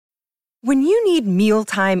When you need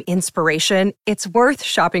mealtime inspiration, it's worth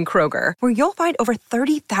shopping Kroger, where you'll find over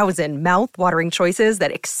 30,000 mouth-watering choices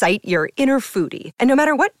that excite your inner foodie. And no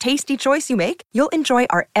matter what tasty choice you make, you'll enjoy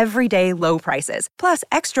our everyday low prices, plus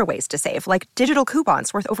extra ways to save, like digital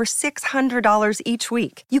coupons worth over $600 each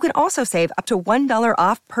week. You can also save up to $1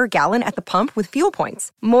 off per gallon at the pump with fuel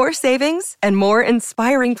points. More savings and more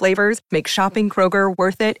inspiring flavors make shopping Kroger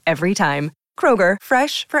worth it every time. Kroger,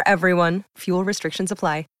 fresh for everyone. Fuel restrictions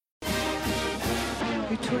apply.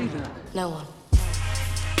 Who taught you that? No one.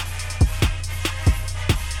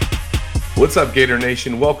 What's up, Gator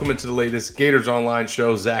Nation? Welcome into the latest Gators Online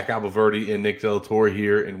show. Zach Albaverdi and Nick Del Torre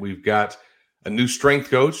here, and we've got a new strength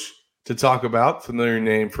coach to talk about. Familiar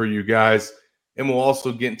name for you guys. And we'll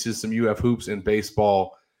also get into some UF hoops and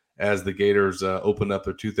baseball as the Gators open up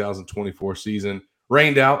their 2024 season.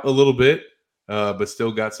 Rained out a little bit, but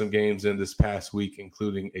still got some games in this past week,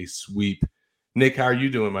 including a sweep. Nick, how are you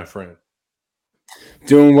doing, my friend?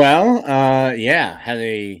 Doing well. Had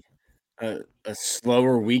a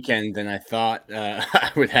slower weekend than I thought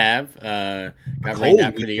I would have. Got rained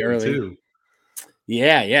out pretty early. Too.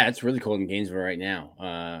 Yeah, it's really cold in Gainesville right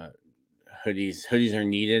now. Hoodies are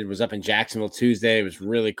needed. Was up in Jacksonville Tuesday. It was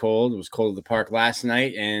really cold. It was cold at the park last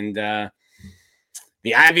night, and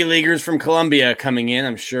the Ivy Leaguers from Columbia coming in.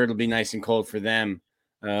 I'm sure it'll be nice and cold for them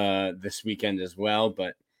this weekend as well.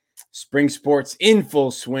 But spring sports in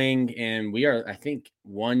full swing, and we are, I think,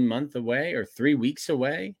 1 month away or 3 weeks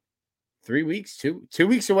away. 3 weeks, two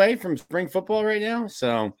weeks away from spring football right now.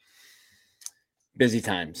 So busy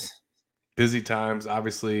times. Busy times.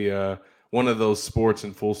 Obviously, one of those sports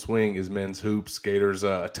in full swing is men's hoops. Gators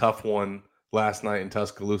a tough one last night in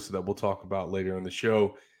Tuscaloosa that we'll talk about later in the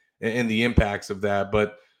show and the impacts of that.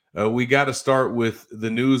 But we got to start with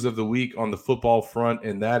the news of the week on the football front,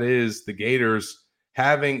 and that is the Gators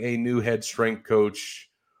having a new head strength coach,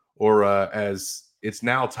 or as it's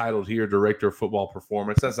now titled here, director of football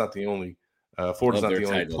performance. That's not the only. Florida's not the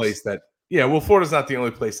only place that. Yeah, well, Florida's not the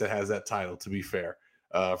only place that has that title. To be fair,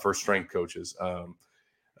 for strength coaches,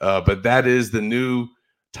 but that is the new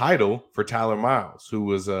title for Tyles Miles, who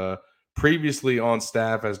was previously on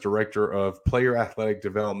staff as director of player athletic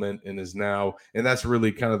development and is now, and that's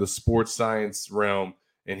really kind of the sports science realm.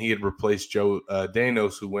 And he had replaced Joe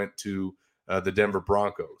Danos, who went to the Denver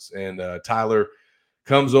Broncos. And Tyler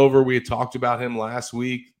comes over. We had talked about him last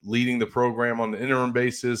week, leading the program on the interim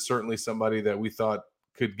basis. Certainly somebody that we thought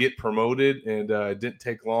could get promoted, and it didn't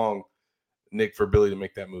take long, Nick, for Billy to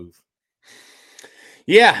make that move.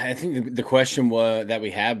 Yeah, I think the question that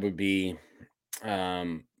we had would be,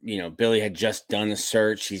 Billy had just done a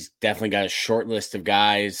search. He's definitely got a short list of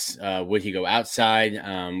guys. Would he go outside?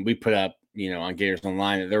 We put up, on Gators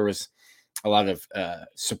Online that there was a lot of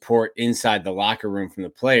support inside the locker room from the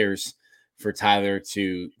players for Tyler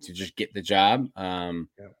to just get the job.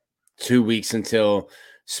 2 weeks until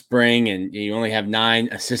spring, and you only have 9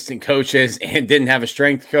 assistant coaches and didn't have a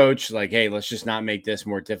strength coach. Like, hey, let's just not make this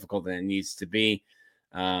more difficult than it needs to be.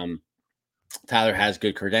 Tyler has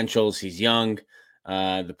good credentials. He's young.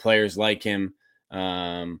 The players like him.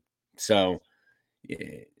 So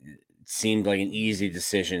it seemed like an easy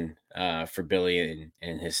decision for Billy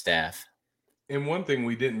and his staff. And one thing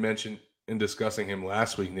we didn't mention in discussing him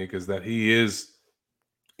last week, Nick, is that he is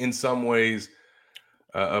in some ways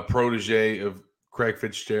a protege of Craig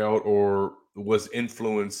Fitzgerald, or was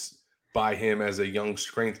influenced by him as a young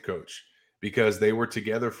strength coach, because they were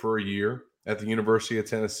together for a year at the University of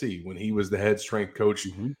Tennessee when he was the head strength coach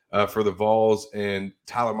for the Vols, and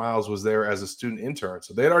Tyles Miles was there as a student intern.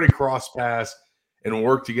 So they had already crossed paths and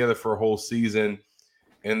worked together for a whole season.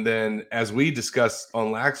 And then, as we discussed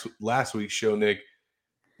on last week's show, Nick,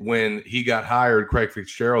 when he got hired, Craig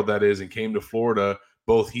Fitzgerald, that is, and came to Florida,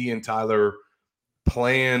 both he and Tyler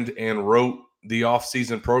planned and wrote the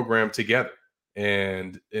off-season program together.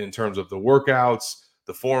 And in terms of the workouts,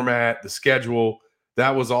 the format, the schedule,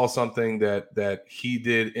 that was all something that he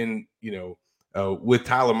did in, with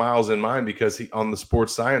Tyles Miles in mind, because he, on the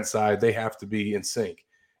sports science side, they have to be in sync.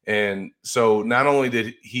 And so not only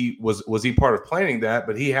did was he part of planning that,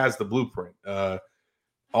 but he has the blueprint.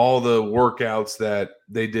 All the workouts that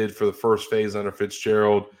they did for the first phase under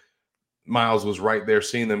Fitzgerald, Miles was right there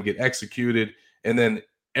seeing them get executed. And then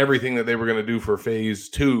everything that they were going to do for phase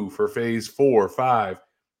 2, for phase 4, 5,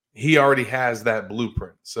 he already has that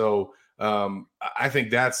blueprint. So I think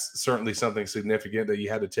that's certainly something significant that you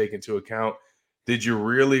had to take into account. Did you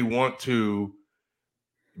really want to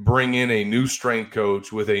bring in a new strength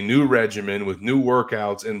coach with a new regimen, with new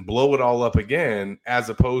workouts, and blow it all up again, as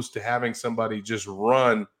opposed to having somebody just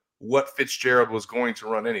run what Fitzgerald was going to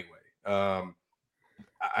run anyway?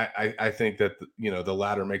 I think that the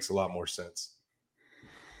latter makes a lot more sense.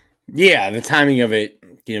 Yeah, the timing of it,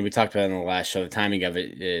 we talked about it in the last show. The timing of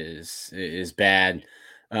it is bad.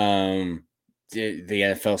 The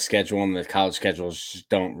NFL schedule and the college schedules just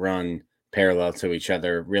don't run parallel to each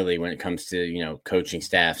other, really, when it comes to coaching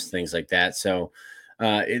staffs, things like that. So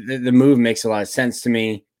the move makes a lot of sense to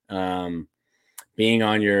me. Being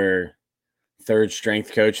on your third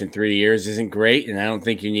strength coach in 3 years isn't great, and I don't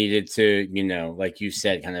think you needed to, like you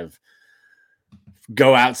said, kind of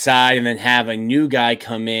go outside and then have a new guy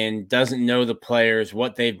come in, doesn't know the players,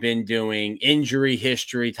 what they've been doing, injury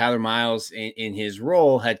history. Tyles Miles in his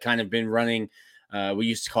role had kind of been running, we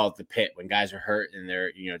used to call it the pit, when guys are hurt and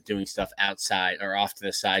they're, doing stuff outside or off to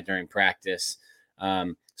the side during practice.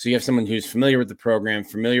 So you have someone who's familiar with the program,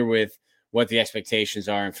 familiar with what the expectations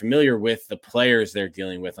are, and familiar with the players they're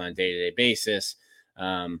dealing with on a day-to-day basis.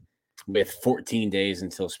 With 14 days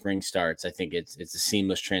until spring starts, I think it's a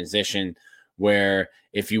seamless transition, where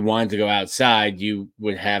if you wanted to go outside, you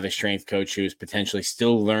would have a strength coach who is potentially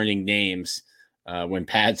still learning names when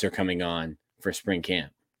pads are coming on for spring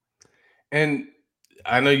camp. And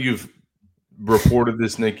I know you've reported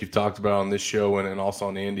this, Nick, you've talked about on this show and also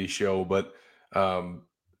on Andy's show, but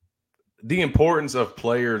the importance of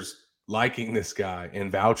players liking this guy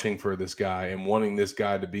and vouching for this guy and wanting this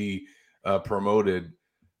guy to be promoted,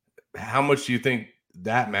 how much do you think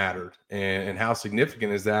that mattered, and how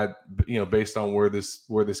significant is that, based on where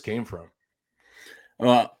this came from?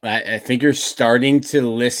 Well, I think you're starting to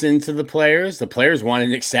listen to the players. The players wanted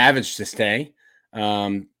Nick Savage to stay.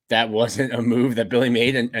 That wasn't a move that Billy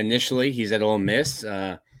made initially. He's at Ole Miss.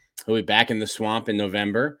 He'll be back in the swamp in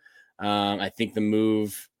November. I think the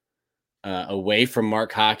move away from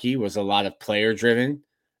Mark Hockey was a lot of player driven.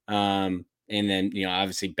 And then,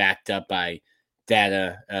 obviously backed up by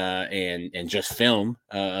data and just film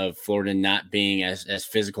of Florida not being as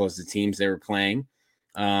physical as the teams they were playing.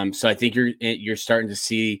 So I think you're starting to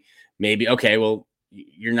see maybe, okay, well,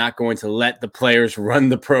 you're not going to let the players run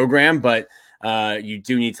the program, but you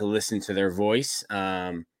do need to listen to their voice.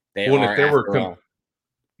 Go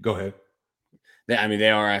ahead. They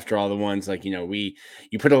are, after all, the ones like, you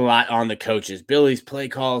put a lot on the coaches. Billy's play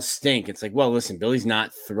calls stink. It's like, well, listen, Billy's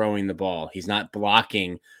not throwing the ball. He's not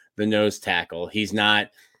blocking the nose tackle. He's not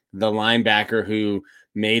the linebacker who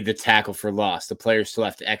made the tackle for loss. The players still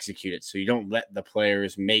have to execute it. So you don't let the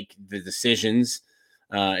players make the decisions.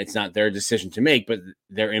 It's not their decision to make, but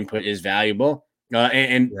their input is valuable.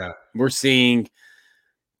 We're seeing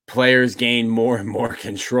players gain more and more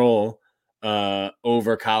control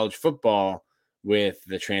over college football with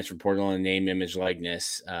the transfer portal and name, image,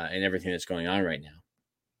 likeness, and everything that's going on right now.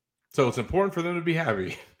 So it's important for them to be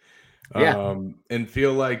happy. Yeah. And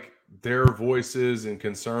feel like their voices and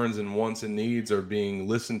concerns and wants and needs are being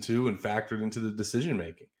listened to and factored into the decision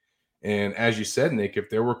making. And as you said, Nick, if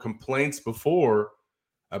there were complaints before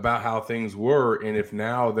about how things were, and if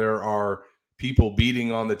now there are people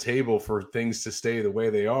beating on the table for things to stay the way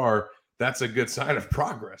they are, that's a good sign of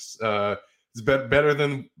progress. It's better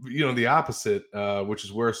than the opposite, which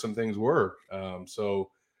is where some things were. So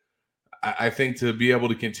I think to be able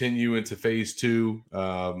to continue into phase 2,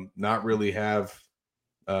 not really have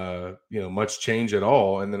much change at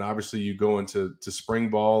all, and then obviously you go into spring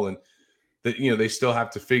ball, and they still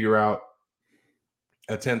have to figure out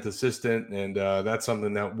a 10th assistant, and that's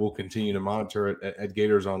something that we'll continue to monitor at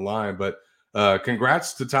Gators Online. But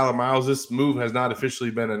congrats to Tyles Miles. This move has not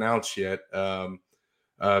officially been announced yet.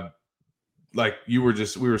 Like we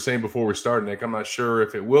were saying before we started, Nick, I'm not sure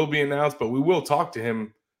if it will be announced, but we will talk to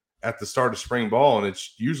him at the start of spring ball, and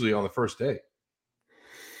it's usually on the first day.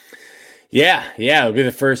 Yeah, it'll be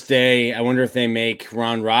the first day. I wonder if they make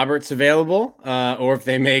Ron Roberts available, or if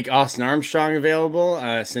they make Austin Armstrong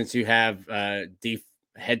available, since you have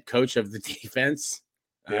head coach of the defense,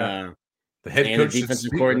 the head and coach, the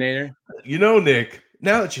defensive coordinator. Nick,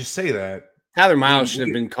 now that you say that, Tyles Miles should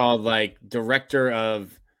have been called like director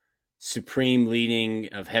of supreme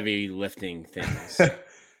leading of heavy lifting things,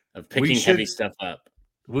 of picking heavy stuff up.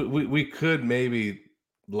 We could maybe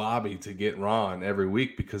lobby to get Ron every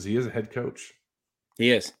week, because he is a head coach.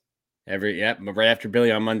 He is right after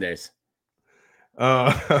Billy on Mondays.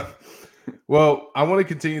 Well, I want to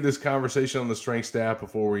continue this conversation on the strength staff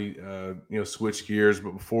before we switch gears.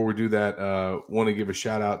 But before we do that, want to give a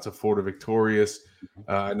shout out to Florida Victorious.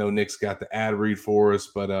 I know Nick's got the ad read for us,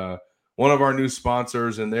 but one of our new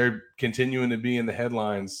sponsors, and they're continuing to be in the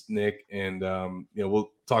headlines, Nick. And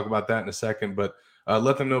we'll talk about that in a second. But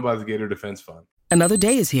let them know about the Gator Defense Fund. Another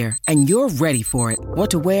day is here, and you're ready for it.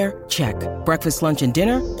 What to wear? Check. Breakfast, lunch, and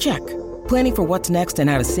dinner? Check. Planning for what's next and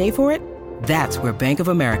how to save for it? That's where Bank of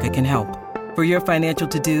America can help. For your financial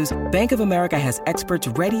to-dos, Bank of America has experts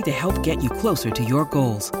ready to help get you closer to your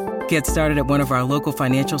goals. Get started at one of our local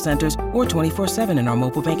financial centers or 24/7 in our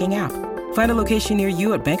mobile banking app. Find a location near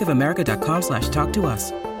you at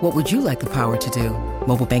bankofamerica.com/talktous. What would you like the power to do?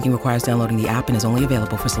 Mobile banking requires downloading the app and is only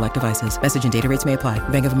available for select devices. Message and data rates may apply.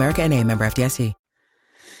 Bank of America N.A., member FDIC.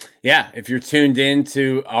 Yeah, if you're tuned in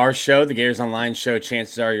to our show, the Gators Online show,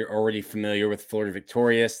 chances are you're already familiar with Florida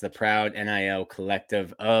Victorious, the proud NIL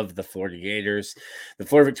collective of the Florida Gators. The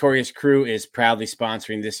Florida Victorious crew is proudly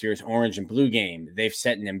sponsoring this year's Orange and Blue game. They've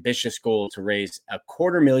set an ambitious goal to raise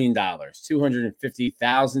 $250,000,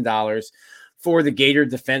 $250,000 for the Gator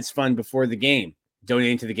Defense Fund before the game.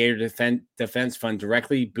 Donating to the Gator Defense Fund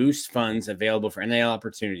directly boosts funds available for NIL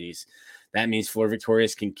opportunities. That means Florida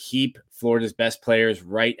Victorious can keep Florida's best players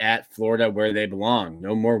right at Florida where they belong.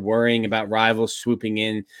 No more worrying about rivals swooping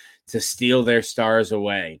in to steal their stars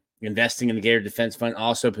away. Investing in the Gator Defense Fund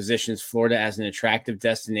also positions Florida as an attractive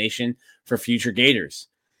destination for future Gators.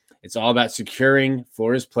 It's all about securing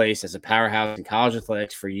Florida's place as a powerhouse in college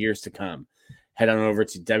athletics for years to come. Head on over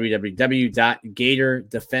to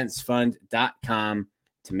www.gatordefensefund.com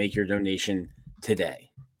to make your donation today.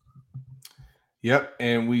 Yep,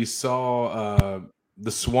 and we saw the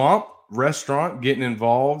Swamp restaurant getting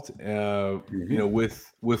involved,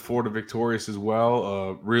 with Florida Victorious as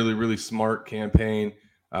well. Really, really smart campaign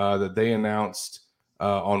that they announced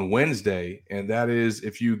on Wednesday, and that is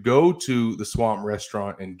if you go to the Swamp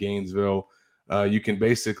restaurant in Gainesville, you can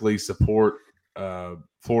basically support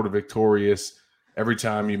Florida Victorious every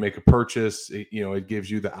time you make a purchase. It gives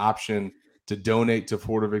you the option to donate to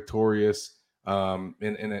Florida Victorious. And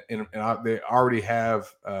they already have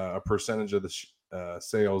a percentage of the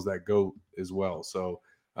sales that go as well. So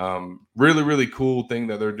really, really cool thing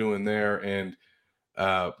that they're doing there. And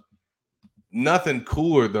nothing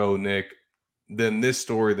cooler, though, Nick, than this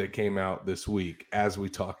story that came out this week as we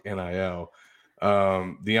talk NIL.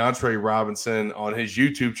 DeAndre Robinson on his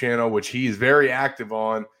YouTube channel, which he is very active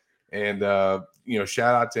on. And,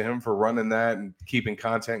 shout out to him for running that and keeping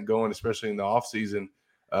content going, especially in the offseason.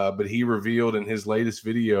 But he revealed in his latest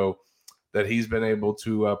video that he's been able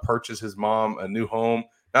to purchase his mom a new home.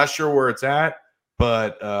 Not sure where it's at,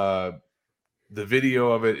 but the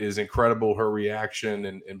video of it is incredible, her reaction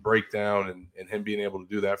and breakdown and him being able to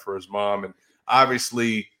do that for his mom. And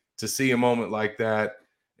obviously to see a moment like that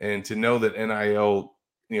and to know that NIL,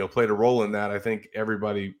 played a role in that, I think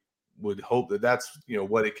everybody would hope that that's,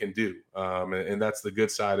 what it can do. And that's the good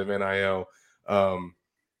side of NIL.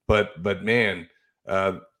 But man,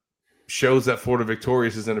 shows that Florida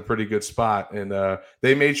Victorious is in a pretty good spot, and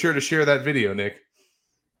they made sure to share that video, Nick.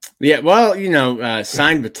 Yeah, well,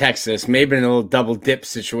 signed with Texas, maybe in a little double dip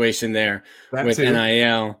situation there with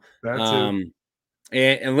NIL. And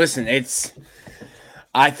listen,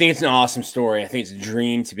 I think it's an awesome story. I think it's a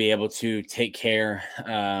dream to be able to take care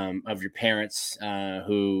of your parents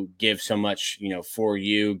who give so much, for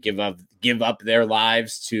you, give up their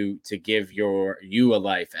lives to give you a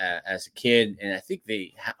life as a kid. And I think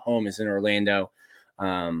the home is in Orlando.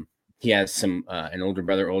 He has an older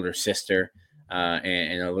brother, older sister,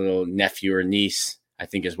 and a little nephew or niece, I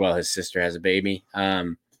think as well. His sister has a baby.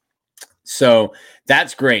 So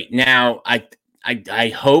that's great. Now, I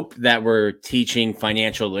hope that we're teaching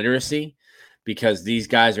financial literacy because these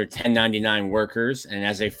guys are 1099 workers. And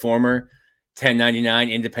as a former 1099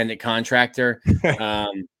 independent contractor,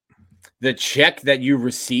 the check that you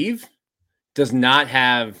receive does not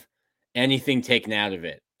have anything taken out of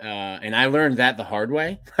it. And I learned that the hard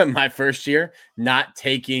way my first year, not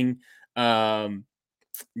taking money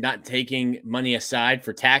aside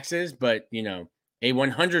for taxes, but a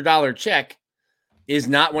 $100 check is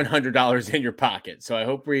not $100 in your pocket. So I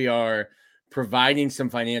hope we are providing some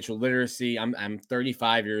financial literacy. I'm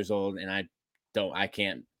 35 years old and I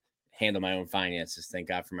can't handle my own finances. Thank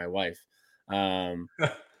God for my wife.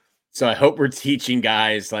 So I hope we're teaching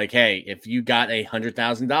guys like, hey, if you got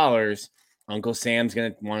 $100,000, Uncle Sam's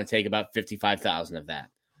going to want to take about 55,000 of that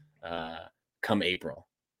come April.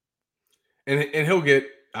 And he'll get,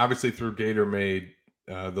 obviously through Gator Made,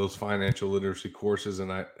 those financial literacy courses, and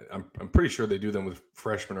I'm pretty sure they do them with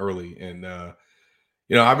freshmen early. And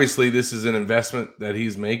obviously this is an investment that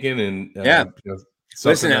he's making. And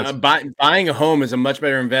listen, buying a home is a much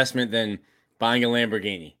better investment than buying a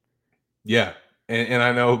Lamborghini. Yeah, and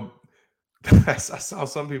I know I saw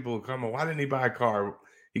some people come. Why didn't he buy a car?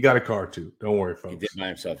 He got a car too. Don't worry, folks. He did buy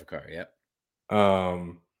himself a car. Yep.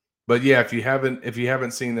 But yeah, if you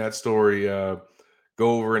haven't seen that story,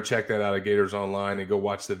 go over and check that out at Gators Online and go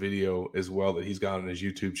watch the video as well that he's got on his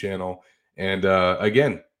YouTube channel. And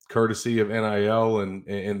again, courtesy of NIL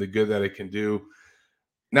and the good that it can do.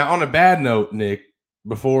 Now, on a bad note, Nick,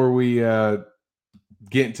 before we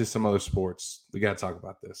get into some other sports, we got to talk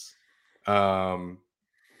about this.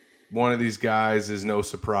 One of these guys is no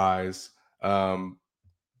surprise,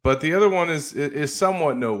 but the other one is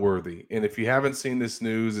somewhat noteworthy. And if you haven't seen this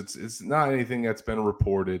news, it's not anything that's been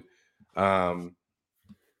reported. And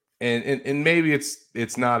maybe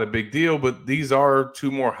it's not a big deal, but these are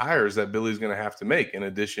two more hires that Billy's going to have to make in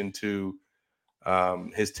addition to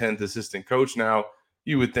his 10th assistant coach. Now,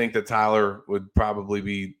 you would think that Tyler would probably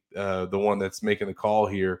be the one that's making the call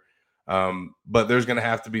here. But there's going to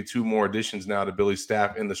have to be two more additions now to Billy's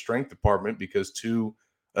staff in the strength department because two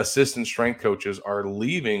assistant strength coaches are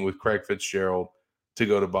leaving with Craig Fitzgerald to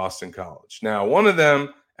go to Boston College. Now, one of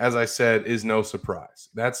them, as I said, is no surprise.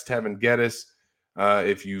 That's Tevin Geddes.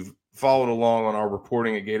 If you've followed along on our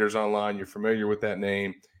reporting at Gators Online, you're familiar with that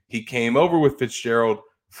name. He came over with Fitzgerald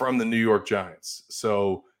from the New York Giants.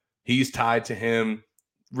 So he's tied to him.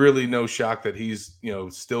 Really no shock that he's,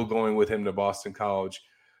 still going with him to Boston College.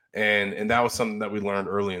 And that was something that we learned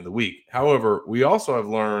early in the week. However, we also have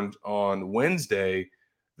learned on Wednesday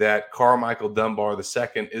that Carmichael Dunbar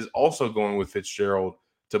II is also going with Fitzgerald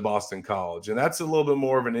to Boston College. And that's a little bit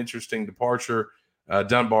more of an interesting departure.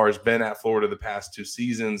 Dunbar has been at Florida the past 2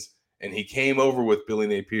 seasons, and he came over with Billy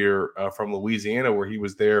Napier from Louisiana, where he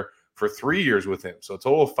was there for 3 years with him. So a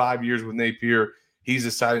total of 5 years with Napier. He's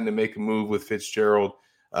deciding to make a move with Fitzgerald.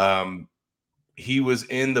 He was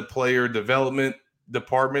in the player development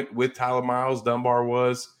department with Tyles Miles. Dunbar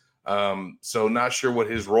was. So not sure what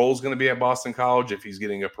his role is going to be at Boston College, if he's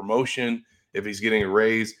getting a promotion, if he's getting a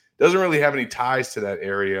raise. Doesn't really have any ties to that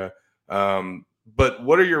area. But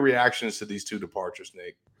what are your reactions to these two departures,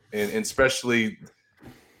 Nick? And especially,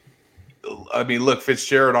 I mean, look,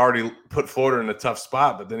 Fitzgerald already put Florida in a tough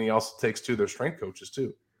spot, but then he also takes two of their strength coaches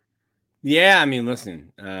too. Yeah, I mean,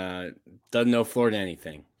 listen, doesn't know Florida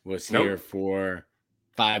anything. Was here for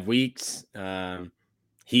 5 weeks.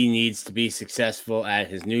 He needs to be successful at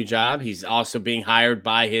his new job. He's also being hired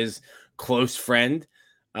by his close friend.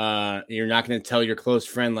 You're not going to tell your close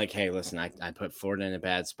friend, like, hey, listen, I put Florida in a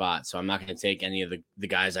bad spot, so I'm not going to take any of the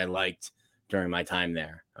guys I liked during my time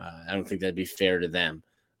there. I don't think that'd be fair to them.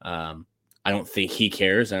 I don't think he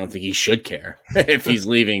cares. I don't think he should care if he's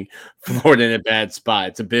leaving Florida in a bad spot.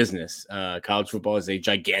 It's a business. College football is a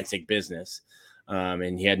gigantic business,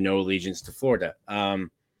 and he had no allegiance to Florida.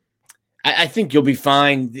 I think you'll be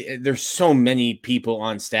fine. There's so many people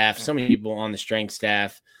on staff, so many people on the strength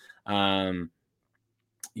staff.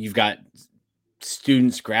 You've got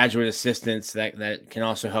students, graduate assistants that can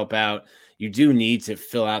also help out. You do need to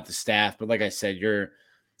fill out the staff, but like I said,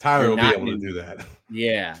 Tyler will be able to do that.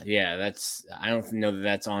 Yeah. I don't know that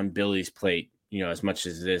that's on Billy's plate, as much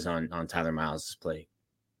as it is on Tyles Miles' plate.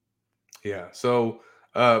 Yeah. So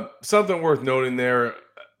something worth noting there.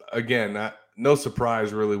 Again, no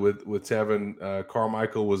surprise really with Tevin.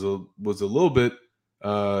 Carmichael was a little bit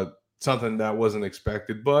something that wasn't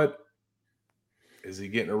expected, but is he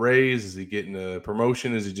getting a raise? Is he getting a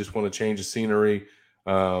promotion? Is he just want to change the scenery?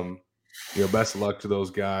 Best of luck to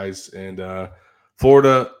those guys. And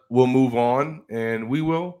Florida will move on, and we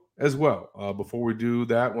will as well. Before we do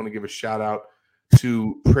that, I want to give a shout out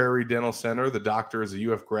to Prairie Dental Center. The doctor is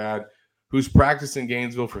a UF grad who's practiced in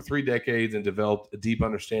Gainesville for 3 decades and developed a deep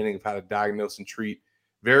understanding of how to diagnose and treat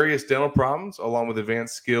various dental problems, along with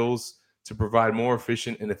advanced skills to provide more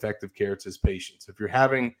efficient and effective care to his patients. If you're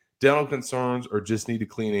having dental concerns or just need a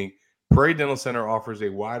cleaning, Prairie Dental Center offers a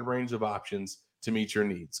wide range of options to meet your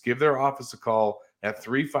needs. Give their office a call at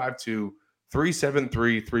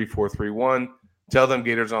 352-373-3431. Tell them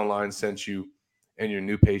Gators Online sent you, and your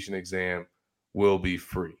new patient exam will be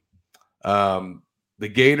free. The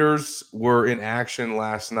Gators were in action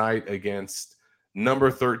last night against number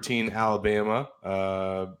 13 Alabama,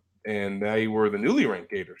 and they were the newly ranked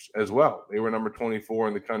Gators as well. They were number 24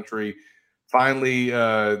 in the country. Finally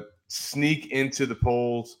sneak into the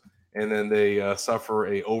polls, and then they suffer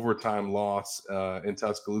a overtime loss in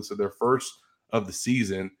Tuscaloosa, their first of the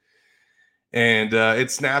season. And it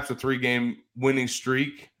snaps a 3-game winning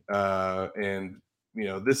streak. And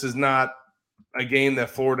this is not a game that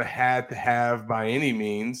Florida had to have by any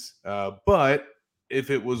means. But if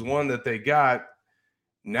it was one that they got,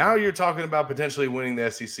 now you're talking about potentially winning the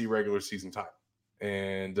SEC regular season title.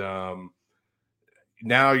 And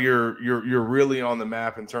now you're really on the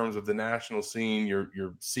map in terms of the national scene.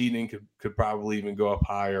 Your seeding could probably even go up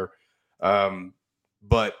higher.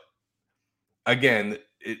 But again,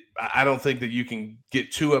 I don't think that you can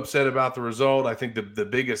get too upset about the result. I think the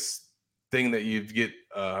biggest thing that you get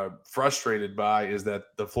frustrated by is that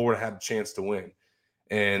the Florida had a chance to win.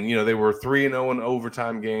 And, they were 3-0 in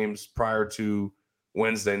overtime games prior to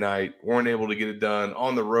Wednesday night. Weren't able to get it done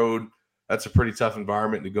on the road. That's a pretty tough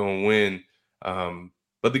environment to go and win.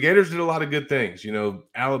 But the Gators did a lot of good things.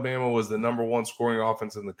 Alabama was the number one scoring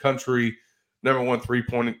offense in the country, number one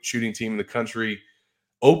three-point shooting team in the country.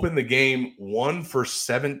 Opened the game 1 for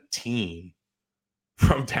 17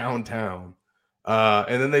 from downtown.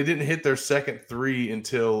 And then they didn't hit their second three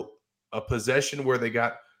until a possession where they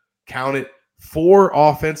got counted 4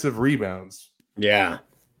 offensive rebounds. Yeah.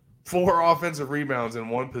 4 offensive rebounds in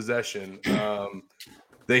one possession.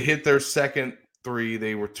 They hit their second three.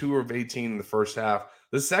 They were 2 of 18 in the first half.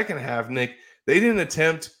 The second half, Nick, they didn't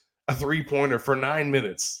attempt a three-pointer for 9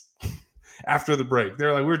 minutes after the break.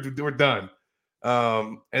 They're like, we're done.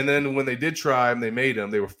 And then when they did try them, they made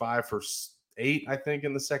them. They were 5 for 8, I think,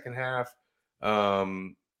 in the second half.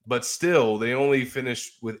 But still, they only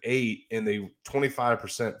finished with 8, and they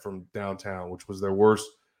 25% from downtown, which was their worst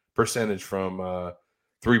percentage from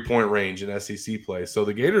three-point range in SEC play. So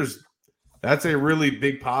the Gators, that's a really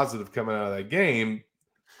big positive coming out of that game.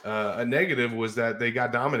 A negative was that they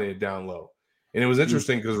got dominated down low. And it was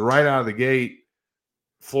interesting because right out of the gate,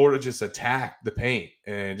 Florida just attacked the paint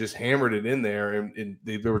and just hammered it in there. And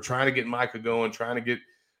they were trying to get Micah going, trying to get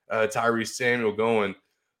Tyrese Samuel going.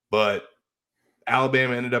 But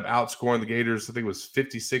Alabama ended up outscoring the Gators. I think it was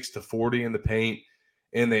 56-40 in the paint.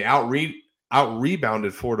 And they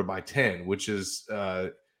out-rebounded Florida by 10, which is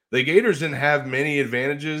the Gators didn't have many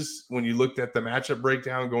advantages when you looked at the matchup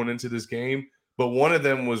breakdown going into this game. But one of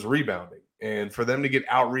them was rebounding. And for them to get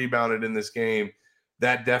out-rebounded in this game,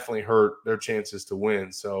 that definitely hurt their chances to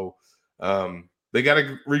win. So they got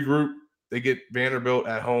to regroup. They get Vanderbilt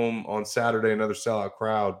at home on Saturday, another sellout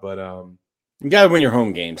crowd. But you got to win your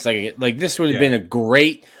home games. Like this would have been a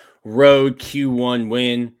great road Q1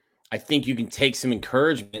 win. I think you can take some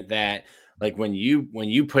encouragement that, like, when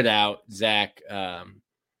you put out, Zach,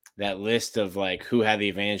 that list of like who had the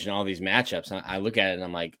advantage in all these matchups, I look at it and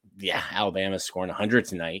I'm like, yeah, Alabama's scoring 100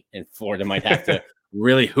 tonight, and Florida might have to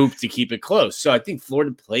really hoop to keep it close. So I think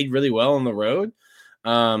Florida played really well on the road.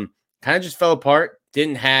 Kind of just fell apart.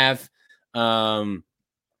 Didn't have it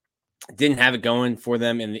going for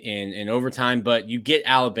them in overtime. But you get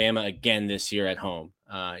Alabama again this year at home.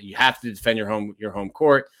 You have to defend your home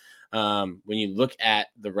court. When you look at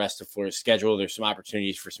the rest of Florida's schedule, there's some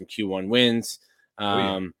opportunities for some Q1 wins.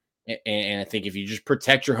 And I think if you just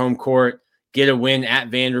protect your home court, get a win at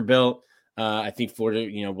Vanderbilt, I think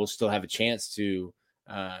Florida, will still have a chance to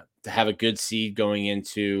have a good seed going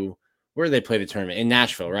into where do they play the tournament? In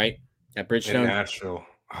Nashville, right? At Bridgestone? In Nashville.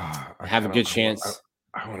 Have a good chance.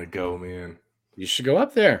 I want to go, man. You should go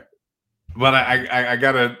up there. But I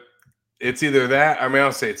gotta. It's either that. I mean,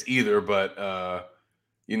 I'll say it's either, but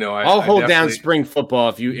I'll hold down spring football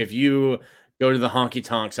if you go to the honky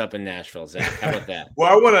tonks up in Nashville, Zach. How about that?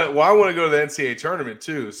 I want to go to the NCAA tournament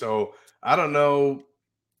too. So I don't know.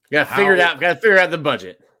 Got to figure it out. Got to figure out the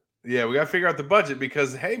budget. Yeah, we got to figure out the budget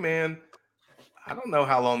because, hey, man, I don't know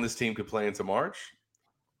how long this team could play into March.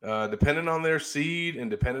 Depending on their seed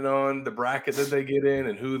and depending on the bracket that they get in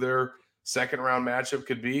and who their second round matchup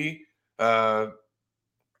could be.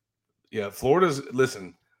 Florida's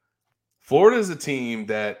a team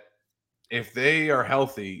that if they are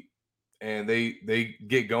healthy and they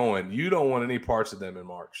get going, you don't want any parts of them in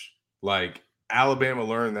March. Like Alabama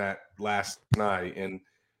learned that last night. And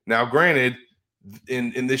now granted,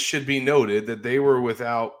 and this should be noted that they were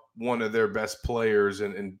without one of their best players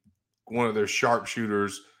and one of their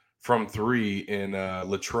sharpshooters from three in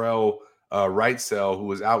Latrell Wrightsell, who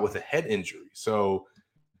was out with a head injury. So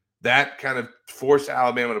that kind of forced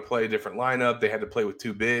Alabama to play a different lineup. They had to play with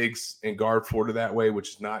 2 bigs and guard Florida that way, which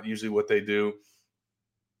is not usually what they do.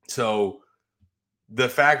 So the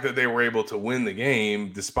fact that they were able to win the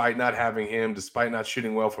game, despite not having him, despite not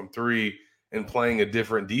shooting well from 3 and playing a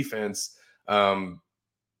different defense,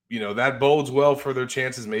 that bodes well for their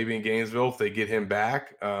chances maybe in Gainesville if they get him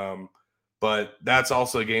back. But that's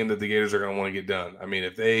also a game that the Gators are going to want to get done. I mean,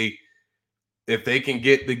 if they can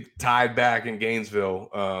get the tide back in Gainesville,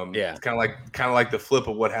 it's kind of like the flip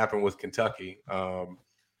of what happened with Kentucky.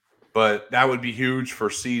 But that would be huge for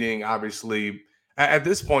seeding. Obviously, at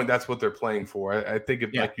this point, that's what they're playing for. I think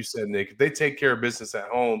like you said, Nick, if they take care of business at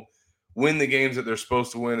home, win the games that they're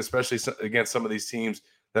supposed to win, especially against some of these teams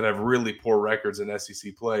that have really poor records in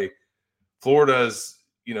SEC play, Florida's,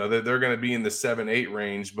 they're going to be in the 7-8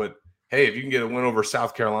 range. But hey, if you can get a win over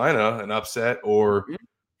South Carolina, an upset, or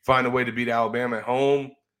find a way to beat Alabama at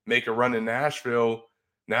home, make a run in Nashville,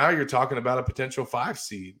 now you're talking about a potential 5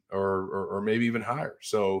 seed or maybe even higher.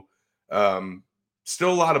 So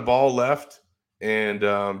still a lot of ball left. And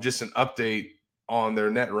just an update on their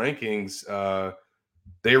net rankings.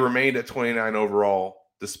 they remained at 29 overall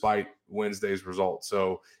despite Wednesday's result.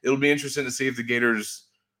 So it'll be interesting to see if the Gators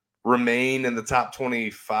remain in the top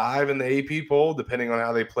 25 in the AP poll, depending on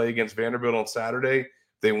how they play against Vanderbilt on Saturday.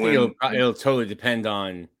 They win. It'll totally depend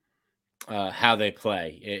on how they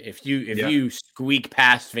play. If you squeak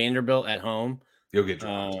past Vanderbilt at home, you'll get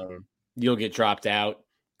dropped. You'll get dropped out.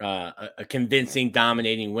 A convincing,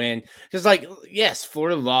 dominating win. Just like, yes,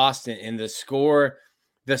 Florida lost, and the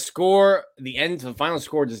final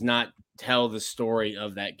score does not tell the story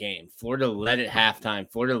of that game. Florida led at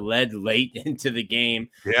halftime. Florida led late into the game.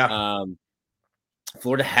 Yeah.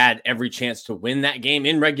 Florida had every chance to win that game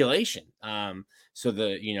in regulation. So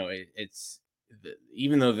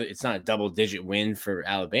even though it's not a double-digit win for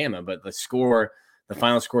Alabama, but the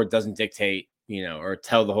final score doesn't dictate, or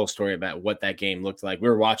tell the whole story about what that game looked like. We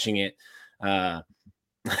were watching it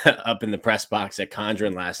up in the press box at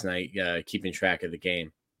Condren last night, keeping track of the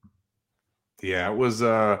game. Yeah, it was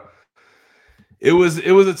a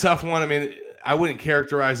tough one. I mean, I wouldn't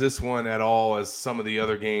characterize this one at all as some of the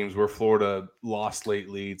other games where Florida lost late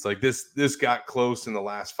leads. Like this got close in the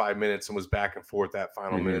last 5 minutes and was back and forth that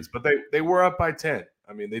final minutes, but they were up by 10.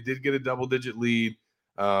 I mean, they did get a double-digit lead.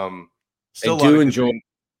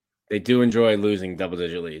 They do enjoy losing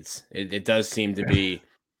double-digit leads. It does seem to be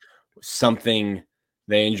something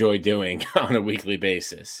they enjoy doing on a weekly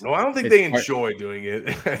basis. No, I don't think they enjoy doing it.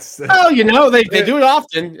 They do it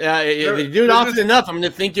often. They do it often enough. I'm going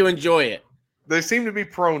to think you enjoy it. They seem to be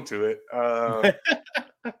prone to it.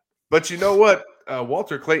 But you know what?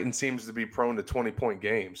 Walter Clayton seems to be prone to 20-point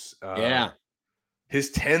games.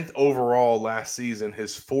 His 10th overall last season,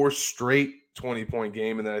 his 4th straight 20-point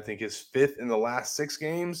game, and then I think his 5th in the last 6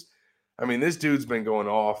 games. I mean, this dude's been going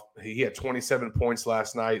off. He had 27 points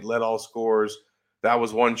last night, led all scores. That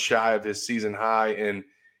was one shy of his season high, and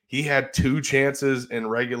he had 2 chances in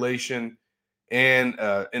regulation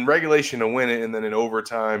to win it, and then in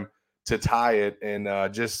overtime to tie it,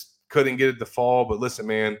 and just couldn't get it to fall. But listen,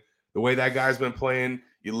 man, the way that guy's been playing,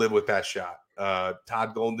 you live with that shot.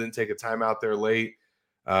 Todd Golden didn't take a timeout there late.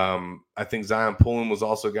 I think Zion Pullen was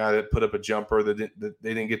also a guy that put up a jumper that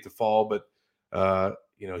they didn't get to fall, but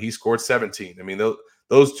he scored 17. I mean,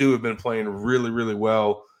 those two have been playing really, really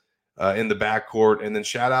well in the backcourt. And then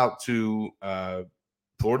shout out to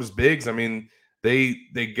Florida's bigs. I mean,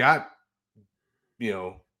 they got,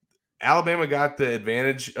 Alabama got the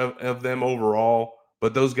advantage of them overall,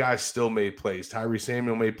 but those guys still made plays. Tyree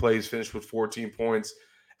Samuel made plays, finished with 14 points.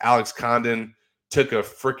 Alex Condon took a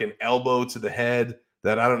freaking elbow to the head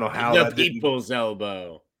that I don't know how that people's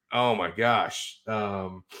elbow. Oh my gosh.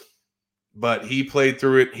 But he played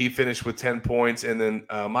through it. He finished with 10 points. And then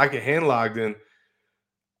Micah Hanlogden,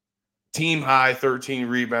 team high 13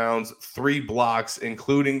 rebounds, 3 blocks,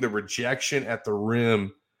 including the rejection at the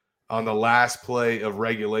rim on the last play of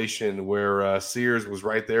regulation where Sears was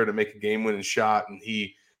right there to make a game-winning shot, and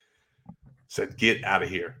he said, "Get out of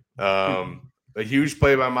here." A huge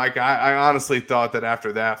play by Mike. I honestly thought that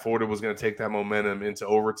after that, Florida was going to take that momentum into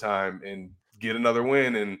overtime and get another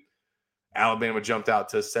win, and Alabama jumped out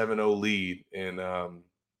to a 7-0 lead and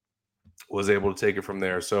was able to take it from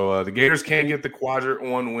there. So the Gators can't get the Quadrant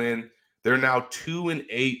 1 win. They're now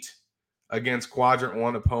 2-8 against Quadrant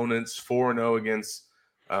 1 opponents, 4-0 against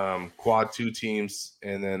Quad 2 teams,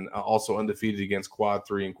 and then also undefeated against Quad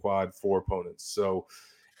 3 and Quad 4 opponents. So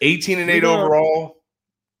 18-8 overall.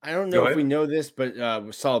 I don't know if we know this, but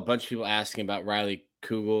we saw a bunch of people asking about Riley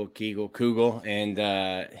Kugel, and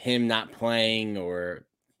him not playing or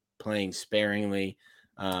playing sparingly.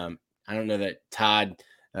 I don't know that Todd,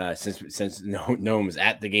 since no one was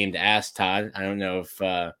at the game to ask Todd, I don't know if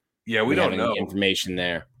we don't know any information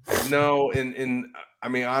there. No, and I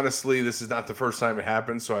mean, honestly, this is not the first time it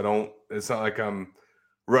happened, so it's not like I'm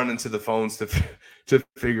running to the phones to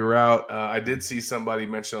figure out. I did see somebody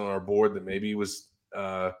mention on our board that maybe he was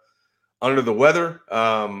under the weather.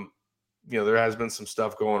 There has been some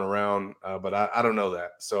stuff going around, but I don't know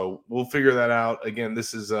that. So we'll figure that out. Again,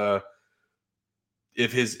 this is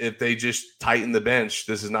if they just tighten the bench,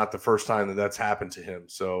 this is not the first time that's happened to him.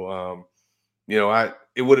 So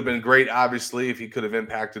it would have been great, obviously, if he could have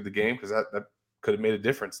impacted the game, because that could have made a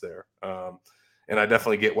difference there. And I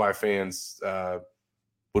definitely get why fans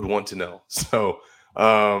would want to know. So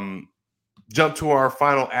jump to our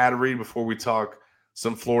final ad read before we talk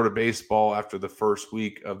some Florida baseball after the first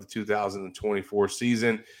week of the 2024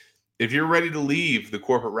 season. If you're ready to leave the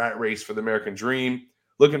corporate rat race for the American dream,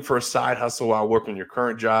 looking for a side hustle while working your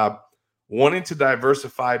current job, wanting to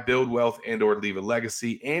diversify, build wealth, and or leave a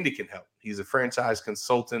legacy, Andy can help. He's a franchise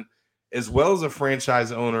consultant as well as a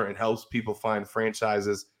franchise owner and helps people find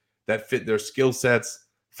franchises that fit their skill sets.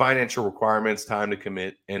 financial requirements, time to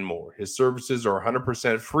commit, and more. His services are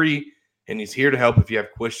 100% free, and he's here to help if you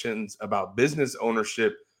have questions about business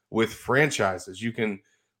ownership with franchises. You can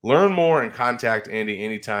learn more and contact Andy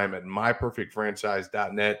anytime at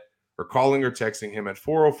myperfectfranchise.net or calling or texting him at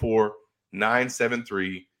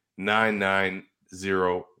 404-973-9901.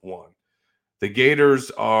 The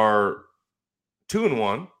Gators are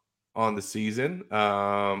 2-1 on the season.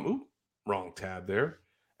 Wrong tab there.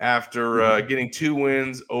 After getting 2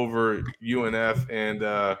 wins over UNF,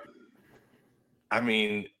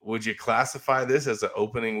 and would you classify this as an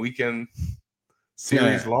opening weekend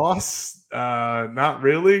series loss? Not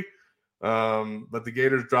really. But the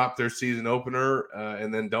Gators dropped their season opener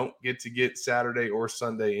and then don't get Saturday or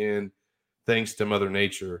Sunday in thanks to Mother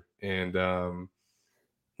Nature. And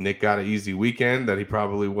Nick got an easy weekend that he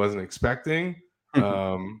probably wasn't expecting,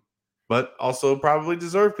 but also probably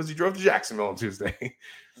deserved because he drove to Jacksonville on Tuesday.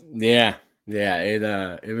 Yeah,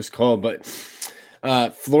 it was cold, but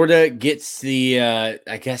Florida gets the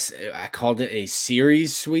I guess I called it a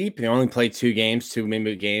series sweep. They only played 2 games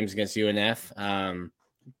against UNF.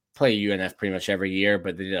 Play UNF pretty much every year,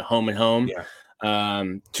 but they did a home and home. Yeah.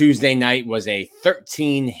 Tuesday night was a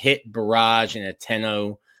 13-hit barrage and a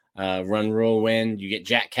 10-0 run rule win. You get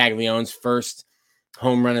Jack Caglione's first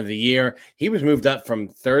home run of the year. He was moved up from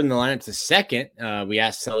third in the lineup to second. We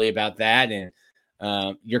asked Sully about that, and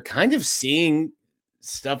you're kind of seeing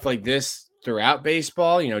stuff like this throughout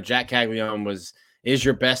baseball. Jack Caglione is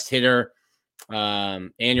your best hitter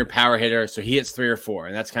and your power hitter, so he hits 3 or 4,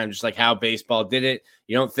 and that's kind of just like how baseball did it.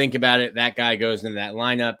 You don't think about it. That guy goes into that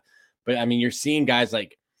lineup. But, you're seeing guys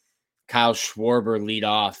like Kyle Schwarber lead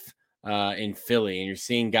off in Philly, and you're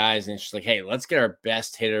seeing guys, and it's just like, hey, let's get our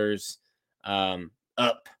best hitters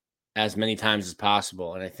up as many times as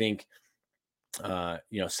possible. And I think,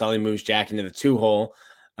 Sully moves Jack into the 2-hole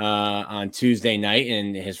on Tuesday night,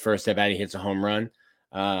 and his first at bat, he hits a home run.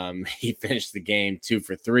 He finished the game 2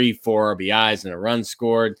 for 3, 4 RBIs, and a run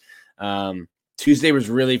scored. Tuesday was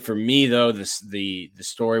really, for me, though, the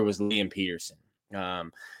story was Liam Peterson.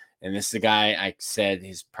 And this is a guy I said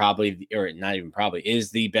is probably, or not even probably,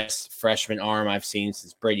 is the best freshman arm I've seen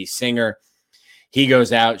since Brady Singer. He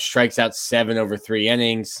goes out, strikes out 7 over 3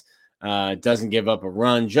 innings, doesn't give up a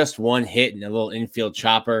run, just 1 hit and a little infield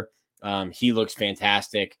chopper. He looks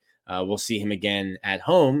fantastic. We'll see him again at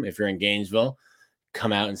home if you're in Gainesville.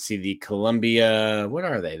 Come out and see the Columbia, what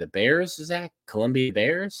are they? The Bears, is that? Columbia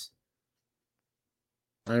Bears?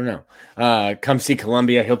 I don't know. Come see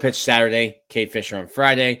Columbia. He'll pitch Saturday. Kate Fisher on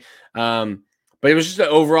Friday. But it was just an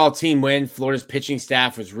overall team win. Florida's pitching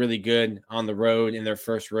staff was really good on the road in their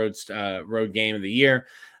first road game of the year.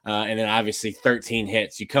 And then obviously 13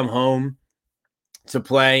 hits. You come home to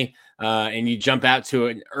play and you jump out to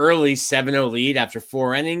an early 7-0 lead after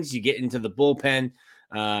 4 innings. You get into the bullpen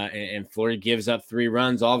and Florida gives up 3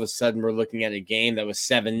 runs. All of a sudden we're looking at a game that was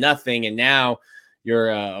 7-0. And now you're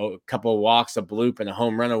a couple of walks, a bloop, and a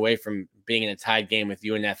home run away from being in a tied game with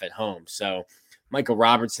UNF at home. So Michael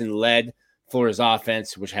Robertson led Florida's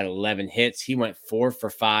offense, which had 11 hits. He went 4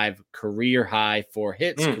 for 5, career high 4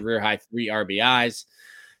 hits, career high 3 RBIs.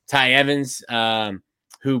 Ty Evans,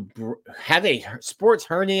 who had a sports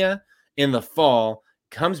hernia in the fall,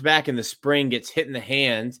 comes back in the spring, gets hit in the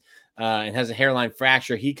hand, and has a hairline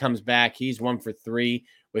fracture. He comes back. He's 1 for 3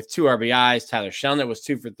 with 2 RBIs. Tyler Shelnut was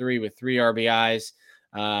 2 for 3 with 3 RBIs.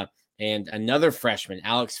 And another freshman,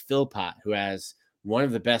 Alex Philpott, who has one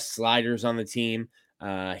of the best sliders on the team.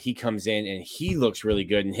 He comes in and he looks really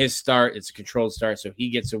good. In his start, it's a controlled start, so he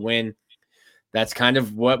gets a win. That's kind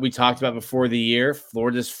of what we talked about before the year.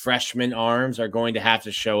 Florida's freshman arms are going to have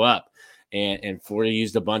to show up. And Florida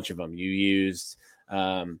used a bunch of them. You used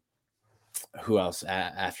who else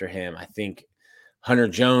after him? I think Hunter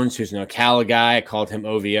Jones, who's an Ocala guy. I called him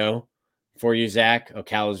OVO for you, Zach.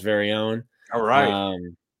 Ocala's very own. All right.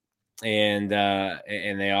 And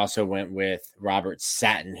they also went with Robert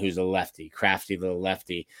Satin, who's a lefty, crafty little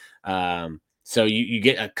lefty. So you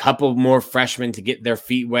get a couple more freshmen to get their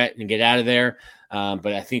feet wet and get out of there.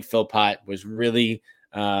 But I think Philpott was really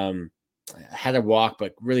had a walk,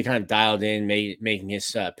 but really kind of dialed in, making his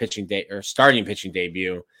starting pitching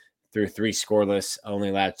debut through 3 scoreless, only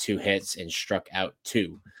allowed 2 hits and struck out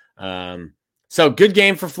 2. So good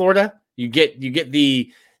game for Florida. You get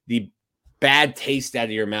the bad taste out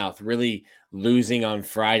of your mouth, really losing on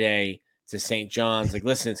Friday to St. John's. Like,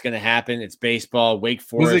 listen, it's going to happen. It's baseball. Wake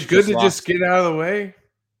Forest. Was it good to just get out of the way?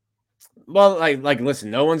 Well, like, listen,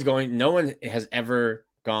 no one has ever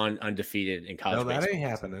gone undefeated in college baseball. That ain't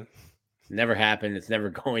happening. Never happened. It's never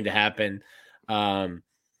going to happen.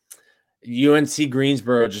 UNC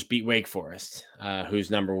Greensboro just beat Wake Forest,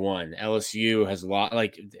 who's number 1. LSU has lost.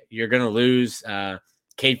 Like, you're going to lose.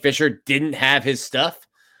 Cade Fisher didn't have his stuff,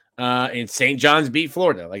 and St. John's beat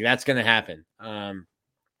Florida. Like, that's going to happen.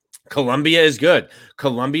 Columbia is good.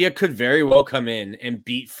 Columbia could very well come in and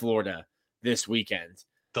beat Florida this weekend.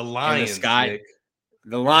 The Lions, Nick.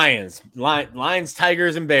 The Lions,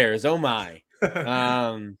 Tigers, and Bears. Oh my!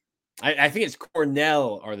 I think it's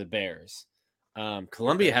Cornell are the Bears.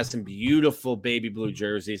 Columbia has some beautiful baby blue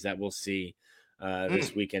jerseys that we'll see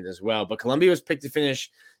this weekend as well. But Columbia was picked to finish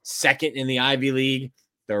second in the Ivy League.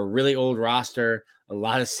 They're a really old roster, a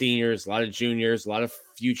lot of seniors, a lot of juniors, a lot of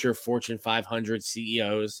future Fortune 500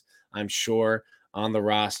 CEOs, I'm sure, on the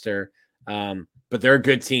roster. But they're a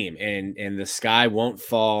good team, and the sky won't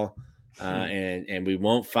fall, and we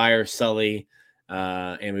won't fire Sully,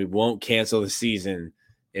 and we won't cancel the season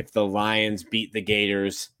if the Lions beat the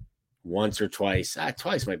Gators once or twice.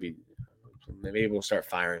 Twice might be. Maybe we'll start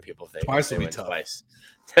firing people. Twice will be tough. Twice.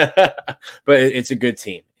 But it's a good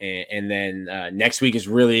team. And then next week is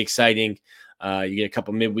really exciting. You get a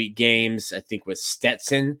couple midweek games, I think, with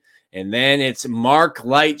Stetson. And then it's Mark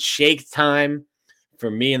Light Shake time for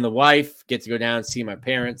me and the wife. Get to go down and see my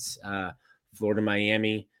parents. Florida,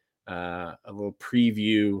 Miami. A little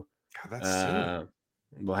preview. God, that's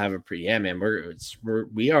we'll have a yeah, man.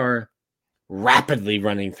 We are rapidly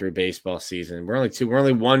running through baseball season. We're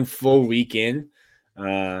only one full week in.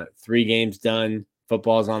 3 games done.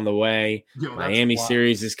 Football's on the way. Miami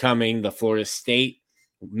series is coming. The Florida State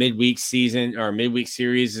midweek series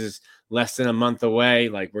is less than a month away.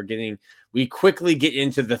 Like, we quickly get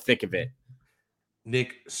into the thick of it.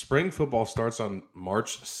 Nick, spring football starts on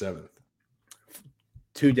March 7th.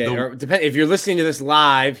 2 days. Or depend if you're listening to this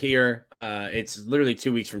live here, it's literally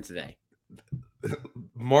 2 weeks from today.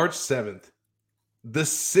 March 7th. The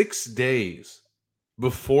 6 days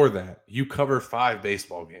before that, you cover 5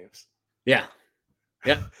 baseball games. Yeah.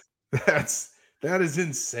 Yeah. That is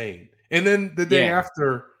insane. And then the day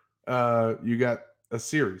after, you got a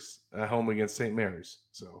series at home against St. Mary's.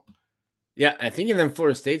 So, yeah, I think even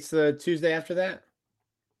Florida State's the Tuesday after that.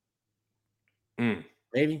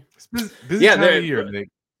 Maybe. It's busy time of year, Nick.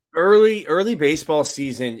 Early baseball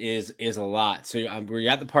season is a lot. So we're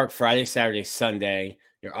at the park Friday, Saturday, Sunday.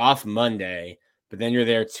 You're off Monday, but then you're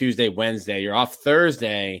there Tuesday, Wednesday. You're off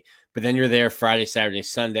Thursday, but then you're there Friday, Saturday,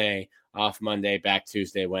 Sunday. Off Monday, back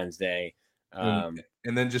Tuesday, Wednesday. And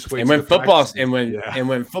then just wait. And when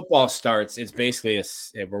football starts, it's basically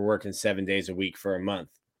we're working 7 days a week for a month.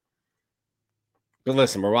 But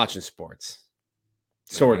listen, we're watching sports.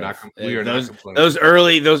 Sort of. We are not those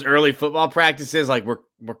early football practices, like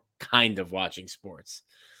we're kind of watching sports.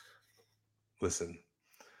 Listen,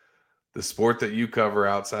 the sport that you cover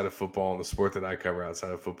outside of football and the sport that I cover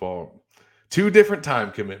outside of football, 2 different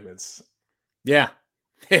time commitments. Yeah.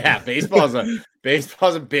 Yeah, baseball's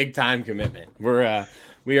a big time commitment.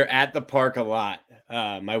 We are at the park a lot.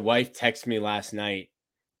 My wife texted me last night.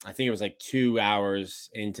 I think it was like 2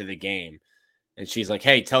 hours into the game, and she's like,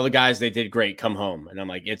 "Hey, tell the guys they did great. Come home." And I'm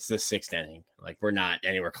like, "It's the 6th inning. Like, we're not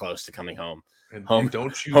anywhere close to coming home. Home's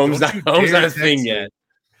not a thing yet.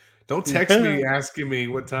 Don't text me asking me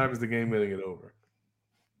what time is the game going to get over."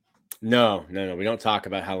 No. We don't talk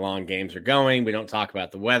about how long games are going. We don't talk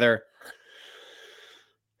about the weather.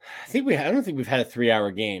 I don't think we've had a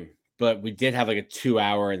 3-hour game, but we did have like a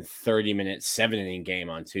 2-hour and 30-minute 7-inning game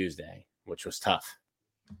on Tuesday, which was tough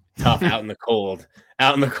out in the cold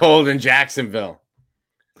in Jacksonville.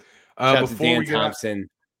 Shout out to Dan Thompson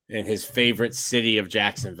in his favorite city of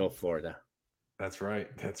Jacksonville, Florida. That's right.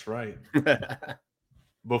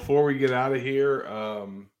 Before we get out of here,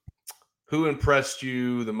 who impressed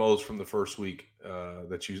you the most from the first week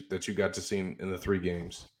that you got to see in the 3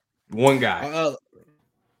 games? One guy.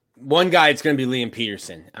 One guy, it's going to be Liam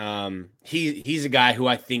Peterson. He's a guy who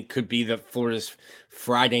I think could be Florida's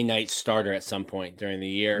Friday night starter at some point during the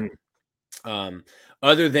year.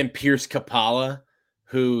 Other than Pierce Capala,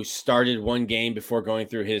 who started 1 game before going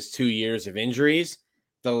through his 2 years of injuries,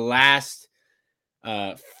 the last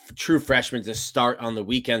true freshman to start on the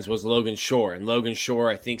weekends was Logan Shore. And Logan Shore,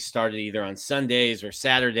 I think, started either on Sundays or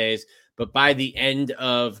Saturdays. But by the end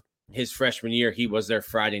of his freshman year, he was their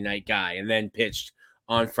Friday night guy and then pitched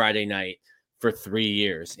on Friday night for 3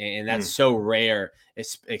 years. And that's so rare,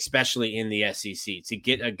 especially in the SEC, to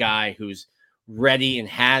get a guy who's ready and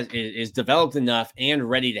is developed enough and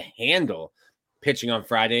ready to handle pitching on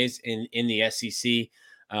Fridays in the SEC.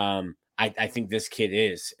 I think this kid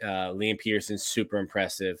is. Liam Peterson's super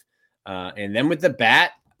impressive. And then with the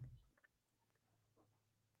bat,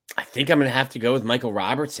 I think I'm going to have to go with Michael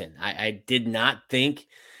Robertson. I did not think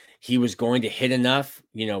he was going to hit enough.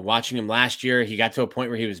 Watching him last year, he got to a point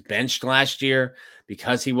where he was benched last year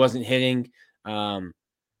because he wasn't hitting.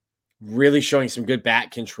 Really showing some good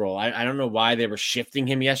bat control. I don't know why they were shifting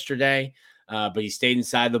him yesterday, but he stayed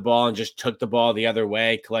inside the ball and just took the ball the other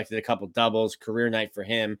way, collected a couple doubles, career night for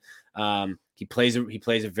him. He plays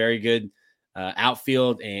a very good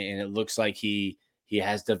outfield, and it looks like he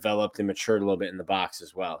has developed and matured a little bit in the box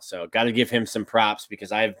as well. So got to give him some props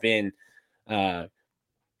because I've been a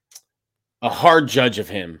hard judge of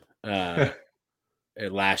him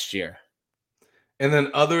last year. And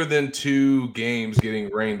then other than 2 games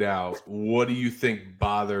getting rained out, what do you think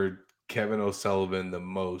bothered Kevin O'Sullivan the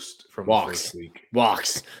most from the first week?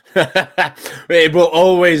 Walks. It will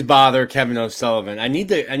always bother Kevin O'Sullivan. I need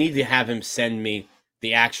to have him send me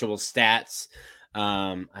the actual stats.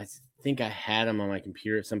 I think I had them on my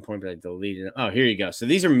computer at some point, but I deleted them. Oh, here you go. So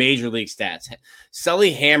these are major league stats.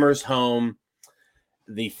 Sully hammers home.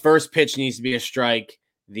 The first pitch needs to be a strike.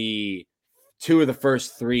 The 2 of the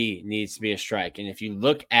first 3 needs to be a strike. And if you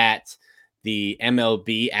look at the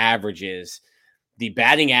MLB averages, the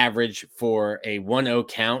batting average for a 1-0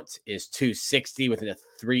 count is 260 with a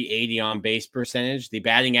 380 on base percentage. The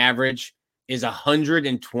batting average is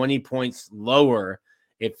 120 points lower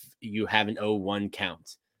if you have an 0-1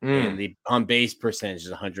 count. And the on base percentage is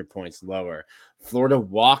 100 points lower. Florida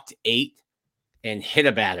walked 8 and hit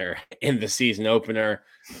a batter in the season opener.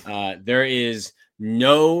 There is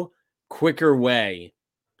no quicker way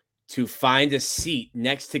to find a seat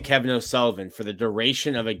next to Kevin O'Sullivan for the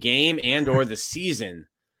duration of a game and or the season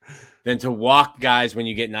than to walk guys when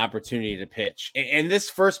you get an opportunity to pitch. And this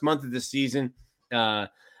first month of the season,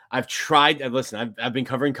 I've tried. Listen, I've been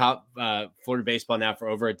covering Florida baseball now for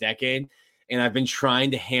over a decade, and I've been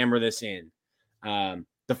trying to hammer this in.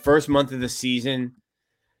 The first month of the season,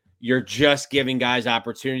 you're just giving guys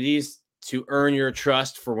opportunities to earn your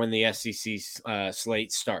trust for when the SEC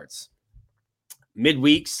slate starts.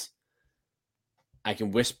 Midweeks, I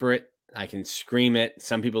can whisper it. I can scream it.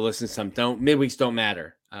 Some people listen, some don't. Midweeks don't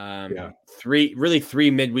matter. 3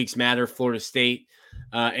 midweeks matter, Florida State.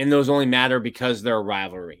 And those only matter because they're a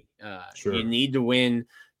rivalry. Sure. You need to win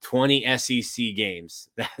 20 SEC games.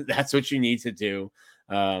 That's what you need to do.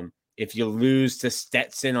 If you lose to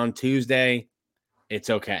Stetson on Tuesday, it's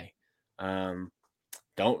okay.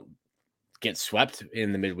 Don't get swept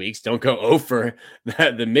in the midweeks. Don't go over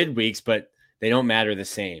the midweeks, but they don't matter the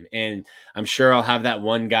same. And I'm sure I'll have that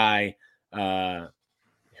one guy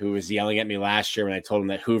who was yelling at me last year when I told him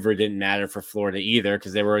that Hoover didn't matter for Florida either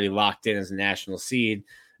because they were already locked in as a national seed.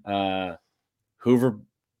 Hoover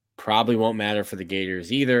probably won't matter for the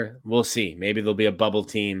Gators either. We'll see. Maybe there'll be a bubble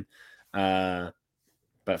team. But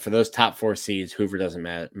for those top 4 seeds, Hoover doesn't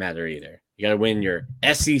matter either. You got to win your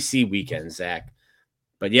SEC weekend, Zach.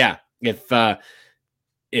 But yeah,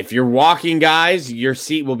 if you're walking guys, your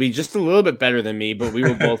seat will be just a little bit better than me, but we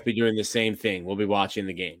will both be doing the same thing. We'll be watching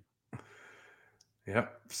the game.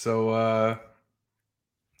 Yep. So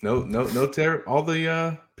no terror. All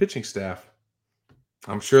the pitching staff.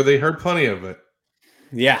 I'm sure they heard plenty of it.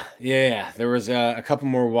 Yeah. There was a couple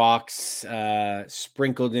more walks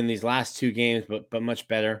sprinkled in these last 2 games, but much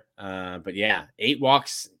better. But yeah, 8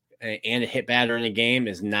 walks and a hit batter in a game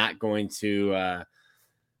is not going to.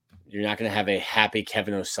 You're not going to have a happy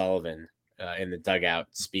Kevin O'Sullivan in the dugout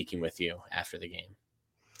speaking with you after the game.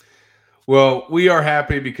 Well, we are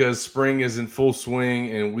happy because spring is in full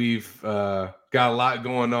swing and we've got a lot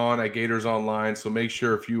going on at Gators Online. So make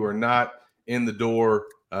sure if you are not in the door,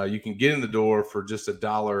 you can get in the door for just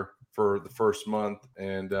 $1 for the first month.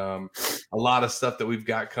 And a lot of stuff that we've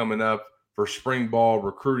got coming up for spring ball.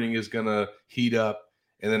 Recruiting is going to heat up.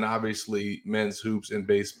 And then obviously men's hoops and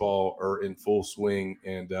baseball are in full swing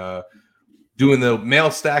and doing the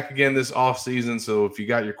mail stack again this off season. So if you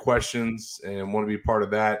got your questions and want to be part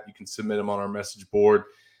of that, you can submit them on our message board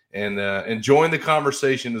and join the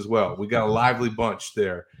conversation as well. We got a lively bunch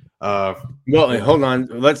there. Well, hold on.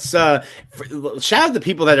 Let's shout out the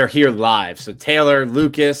people that are here live. So Taylor,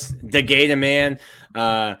 Lucas, the Gator Man,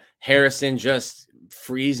 Harrison, just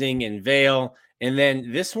freezing in Vail. And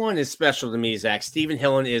then this one is special to me, Zach. Stephen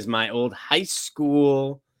Hillen is my old high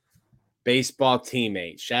school baseball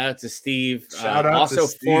teammate. Shout out to Steve. Shout out also to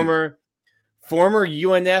Steve. Former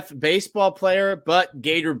UNF baseball player, but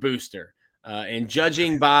Gator booster. And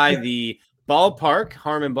judging by the ballpark,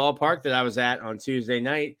 Harmon Ballpark that I was at on Tuesday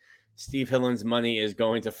night, Steve Hillen's money is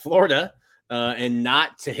going to Florida and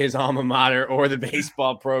not to his alma mater or the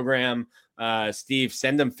baseball program. Steve,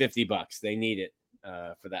 send them $50. They need it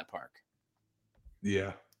for that park.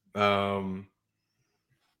 Yeah. And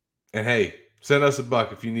hey, send us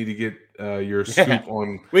 $1 if you need to get your scoop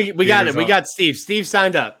on. We got it. We got Steve. Steve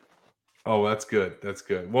signed up. Oh, that's good. That's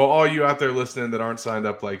good. Well, all you out there listening that aren't signed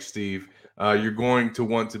up like Steve, you're going to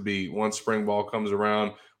want to be once spring ball comes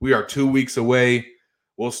around. We are 2 weeks away.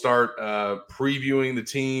 We'll start previewing the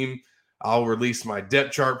team. I'll release my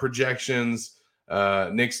depth chart projections.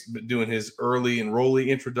 Nick's doing his early enrollee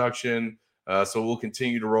introduction. So we'll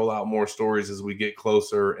continue to roll out more stories as we get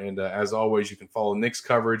closer. And as always, you can follow Nick's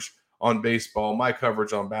coverage on baseball, my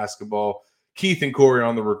coverage on basketball, Keith and Corey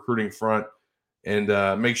on the recruiting front. And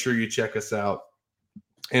make sure you check us out.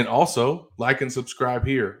 And also like and subscribe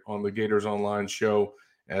here on the Gators Online show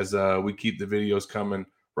as we keep the videos coming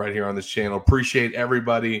right here on this channel. Appreciate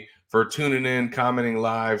everybody for tuning in, commenting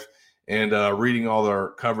live, and reading all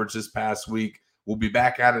our coverage this past week. We'll be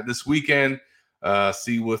back at it this weekend.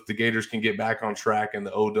 See if the Gators can get back on track in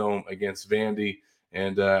the O-Dome against Vandy.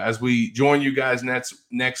 And as we join you guys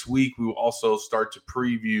next week, we will also start to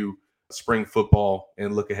preview spring football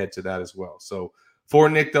and look ahead to that as well. So for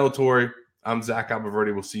Nick Del Torre, I'm Zach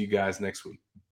Alberverdi. We'll see you guys next week.